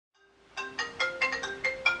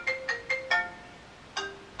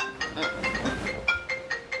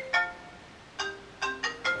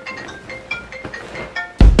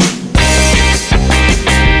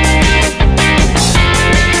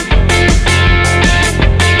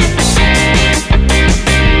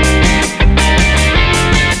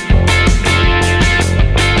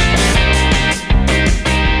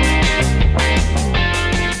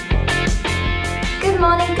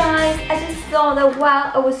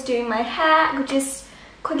was doing my hair, I could just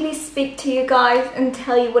quickly speak to you guys and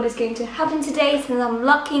tell you what is going to happen today, since I'm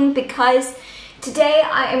looking, because today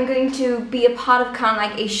I am going to be a part of kind of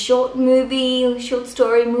like a short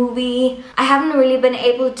story movie. I haven't really been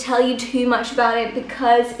able to tell you too much about it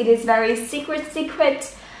because it is very secret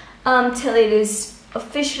till it is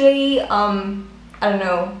officially, I don't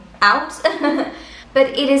know, out. But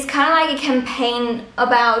it is kind of like a campaign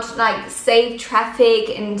about like safe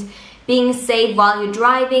traffic and being safe while you're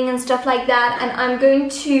driving and stuff like that. And I'm going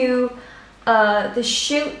to the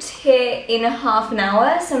shoot here in half an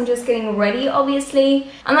hour, so I'm just getting ready. Obviously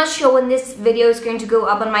I'm not sure when this video is going to go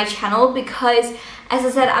up on my channel because, as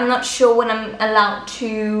I said, I'm not sure when I'm allowed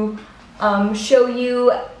to show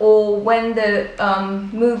you, or when the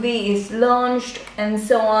movie is launched and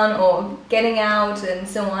so on, or getting out and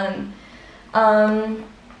so on.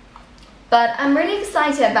 But I'm really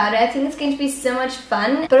excited about it. I think it's going to be so much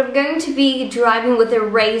fun. But I'm going to be driving with a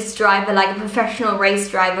race driver, like a professional race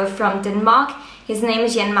driver from Denmark. His name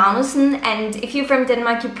is Jan Magnussen, and if you're from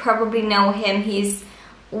Denmark, you probably know him. He's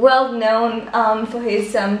well known for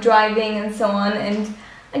his driving and so on, and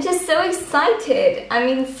I'm just so excited. I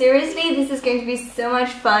mean, seriously, this is going to be so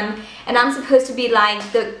much fun. And I'm supposed to be like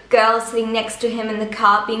the girl sitting next to him in the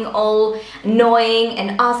car, being all annoying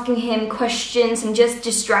and asking him questions and just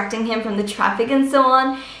distracting him from the traffic and so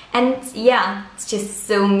on. And yeah, it's just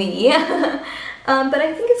so me. But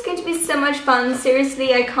I think it's going to be so much fun.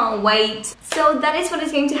 Seriously, I can't wait. So that is what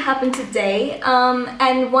is going to happen today.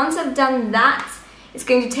 And once I've done that, it's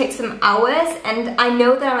going to take some hours, and I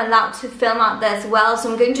know that I'm allowed to film out there as well, so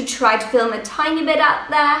I'm going to try to film a tiny bit out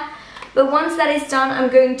there. But once that is done, I'm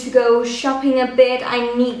going to go shopping a bit.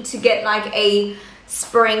 I need to get like a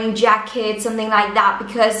spring jacket, something like that,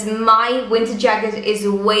 because my winter jacket is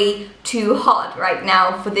way too hot right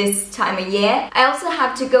now for this time of year. I also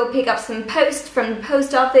have to go pick up some post from the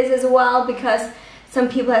post office as well, because some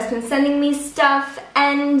people have been sending me stuff,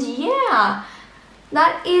 and yeah.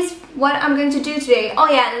 That is what I'm going to do today. Oh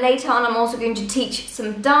yeah, and later on I'm also going to teach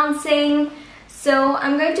some dancing. So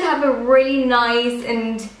I'm going to have a really nice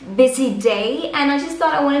and busy day, and I just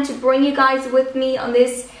thought I wanted to bring you guys with me on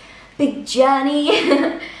this big journey.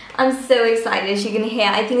 I'm so excited, as you can hear.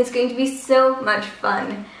 I think it's going to be so much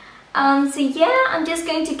fun. So yeah, I'm just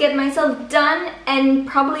going to get myself done and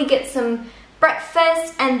probably get some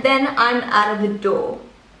breakfast, and then I'm out of the door.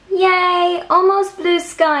 Yay, almost blue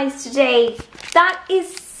skies today. That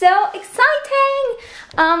is so exciting.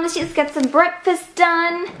 Let's just get some breakfast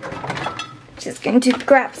done. Just going to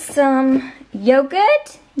grab some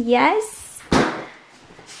yogurt. Yes,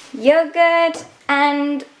 yogurt,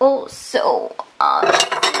 and also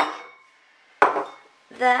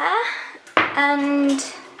there, and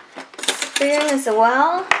spoon as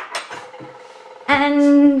well.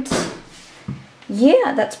 And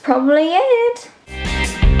yeah, that's probably it.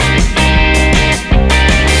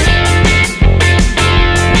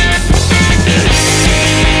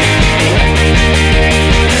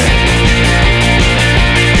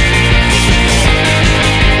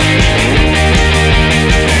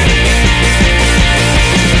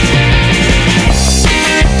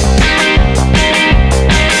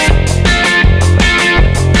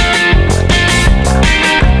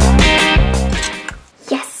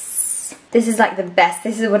 This is like the best.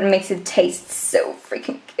 This is what makes it taste so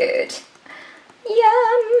freaking good.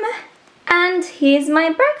 Yum! And here's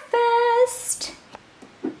my breakfast.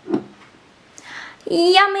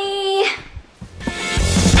 Yummy!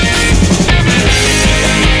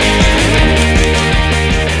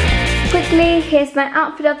 Quickly, here's my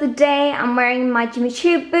outfit of the day. I'm wearing my Jimmy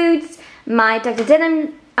Choo boots, my Dr.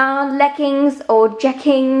 Denim leggings or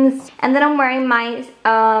jeggings, and then I'm wearing my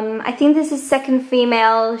I think this is second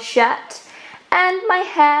female shirt, and my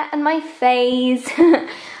hair and my face.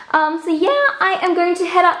 So yeah, I am going to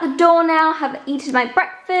head out the door now, have eaten my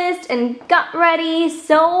breakfast and got ready,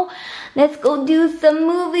 so let's go do some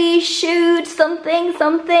movie shoot, something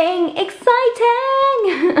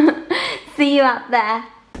exciting. See you out there.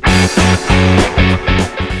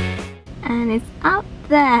 And it's out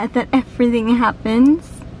there that everything happens.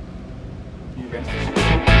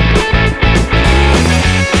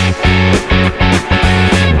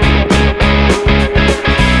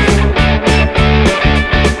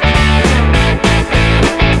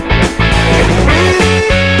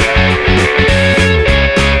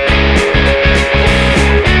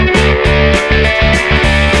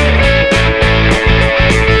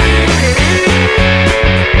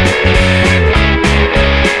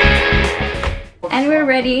 And we're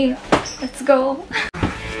ready. Let's go.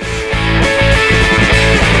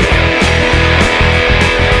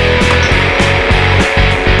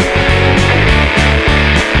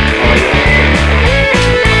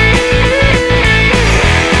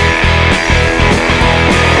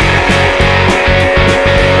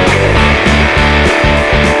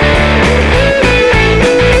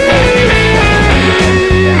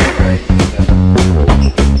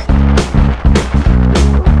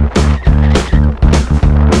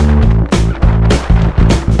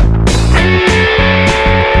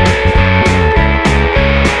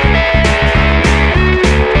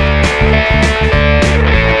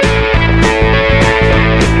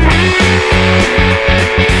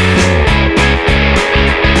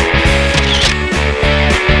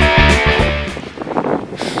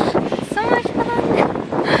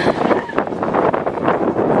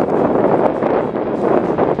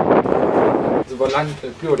 hvor langt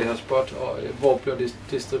bliver det her spot, og hvor bliver det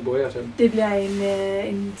distribueret til? Det bliver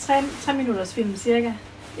en 3 minutters film cirka.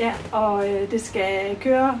 Ja, og det skal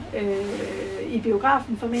køre i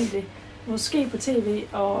biografen formentlig, måske på tv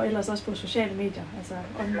og ellers også på sociale medier, altså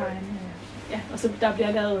online. Ja, og så der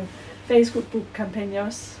bliver lavet Facebook-kampagne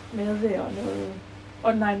også med det og noget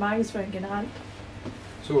online markedsføring generelt.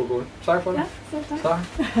 Super godt. Tak for det. Ja, selv tak. Tak.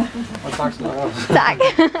 Og tak skal du have. Tak.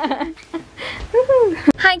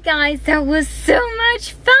 Hi guys, that was so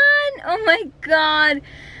much fun. Oh my god.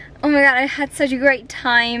 Oh my god, I had such a great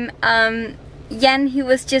time. Jan, he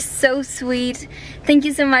was just so sweet. Thank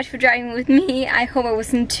you so much for driving with me. I hope I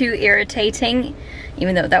wasn't too irritating,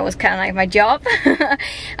 even though that was kind of like my job.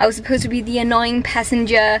 I was supposed to be the annoying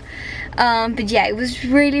passenger. But yeah, it was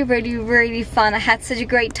really, really, really fun. I had such a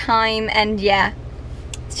great time, and yeah,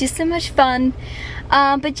 it's just so much fun.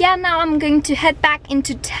 But yeah, now I'm going to head back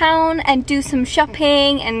into town and do some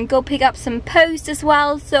shopping and go pick up some post as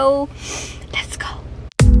well. So let's go.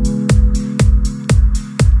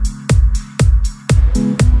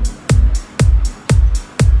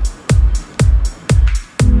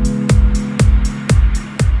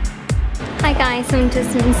 Hi guys, I'm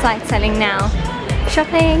just inside selling now.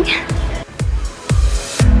 Shopping.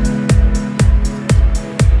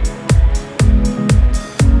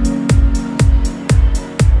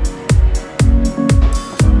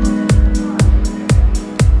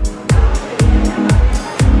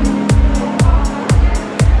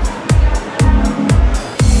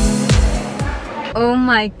 Oh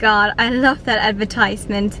my god, I love that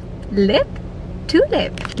advertisement. Lip,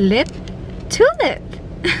 tulip, lip, tulip.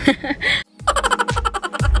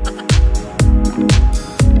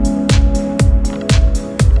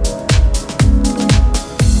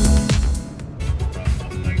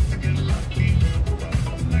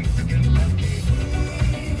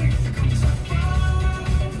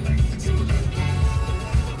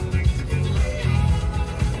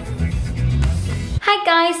 Hi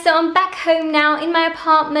guys, so I'm back home now in my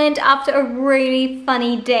apartment after a really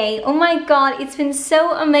funny day. Oh my god, it's been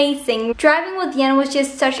so amazing. Driving with Jan was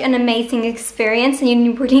just such an amazing experience, and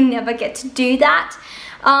you really never get to do that.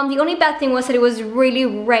 The only bad thing was that it was really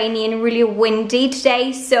rainy and really windy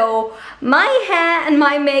today, so my hair and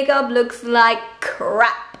my makeup looks like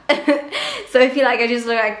crap. So I feel like I just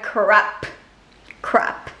look like crap.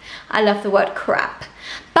 I love the word crap.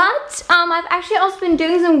 But I've actually also been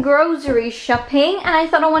doing some grocery shopping, and I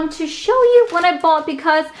thought I wanted to show you what I bought,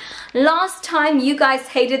 because last time you guys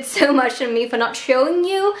hated so much on me for not showing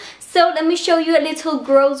you. So let me show you a little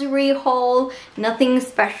grocery haul, nothing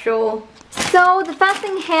special. So the first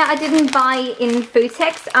thing here I didn't buy in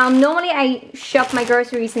Footex. Normally I shop my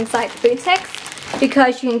groceries inside Footex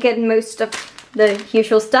because you can get most of the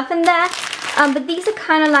usual stuff in there. But these are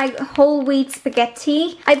kind of like whole wheat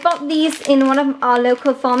spaghetti. I bought these in one of our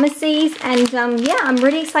local pharmacies, and yeah, I'm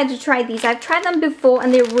really excited to try these. I've tried them before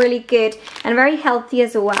and they're really good and very healthy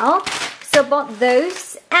as well. So I bought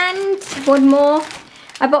those, and what more?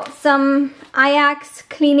 I bought some Ajax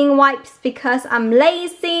cleaning wipes because I'm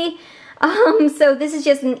lazy. So this is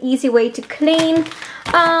just an easy way to clean.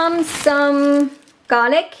 Some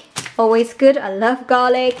garlic, always good, I love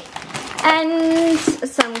garlic. And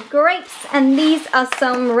some grapes, and these are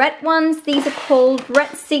some red ones. These are called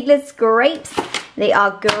red seedless grapes. They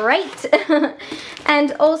are great. And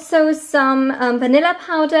also some vanilla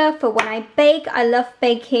powder for when I bake. I love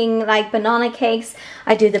baking like banana cakes.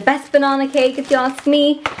 I do the best banana cake if you ask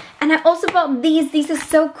me. And I also bought these. These are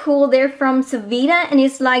so cool. They're from Savita, and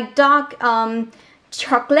it's like dark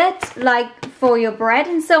chocolate, like for your bread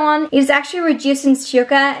and so on. It's actually reduced in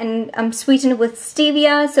sugar and sweetened with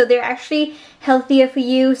stevia, so they're actually healthier for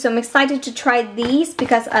you. So I'm excited to try these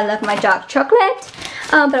because I love my dark chocolate,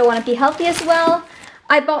 but I want to be healthy as well.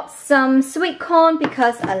 I bought some sweet corn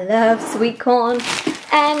because I love sweet corn,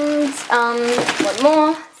 and what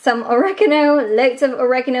more? Some oregano, loads of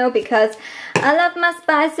oregano because I love my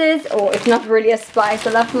spices, or it's not really a spice,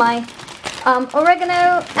 I love my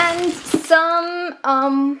oregano, and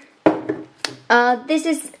some this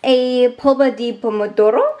is a polpa di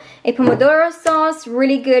pomodoro, a pomodoro sauce,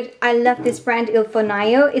 really good. I love this brand Il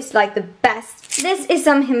Fornaio, it's like the best. This is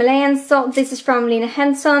some Himalayan salt. This is from Lena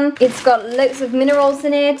Henson. It's got loads of minerals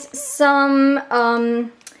in it. Some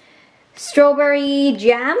strawberry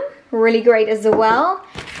jam, really great as well.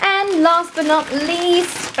 And last but not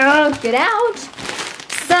least, get out,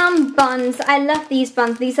 some buns. I love these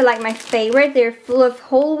buns. These are like my favorite. They're full of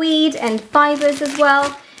whole wheat and fibers as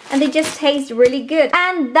well, and they just taste really good.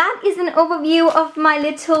 And that is an overview of my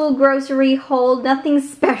little grocery haul. Nothing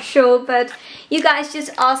special, but you guys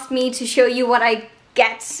just asked me to show you what I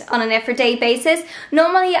get on an everyday basis.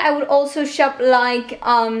 Normally I would also shop like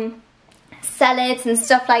salads and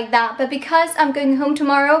stuff like that, but because I'm going home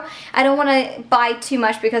tomorrow, I don't want to buy too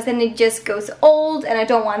much because then it just goes old and I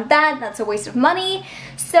don't want that. That's a waste of money.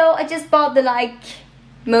 So I just bought the like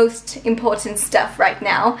most important stuff right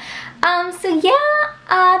now. So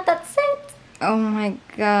yeah, that's it. Oh my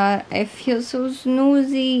god, I feel so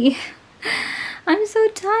snoozy. I'm so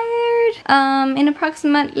tired. In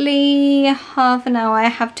approximately half an hour I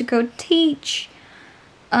have to go teach.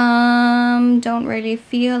 Don't really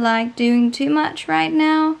feel like doing too much right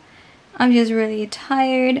now. I'm just really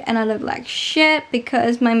tired and I look like shit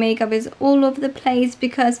because my makeup is all over the place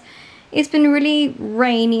because it's been really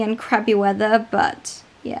rainy and crappy weather, but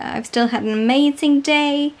yeah, I've still had an amazing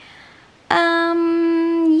day.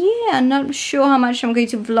 Yeah, I'm not sure how much I'm going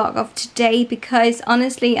to vlog of today because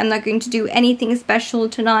honestly I'm not going to do anything special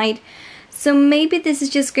tonight. So maybe this is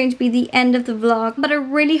just going to be the end of the vlog, but I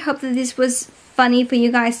really hope that this was funny for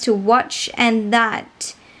you guys to watch and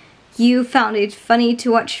that you found it funny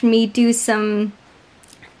to watch me do some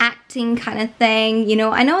acting kind of thing. You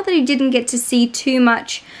know, I know that you didn't get to see too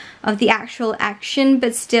much of the actual action,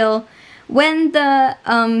 but still, when the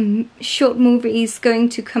short movie is going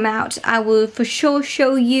to come out, I will for sure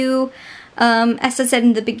show you. As I said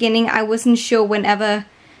in the beginning, I wasn't sure whenever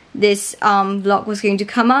this vlog was going to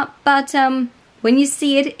come up, but when you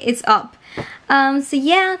see it, it's up. So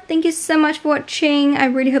yeah, thank you so much for watching. I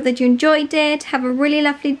really hope that you enjoyed it. Have a really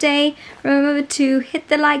lovely day. Remember to hit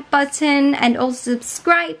the like button and also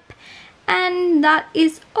subscribe. And that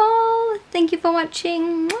is all. Thank you for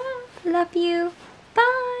watching. Love you.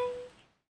 Bye.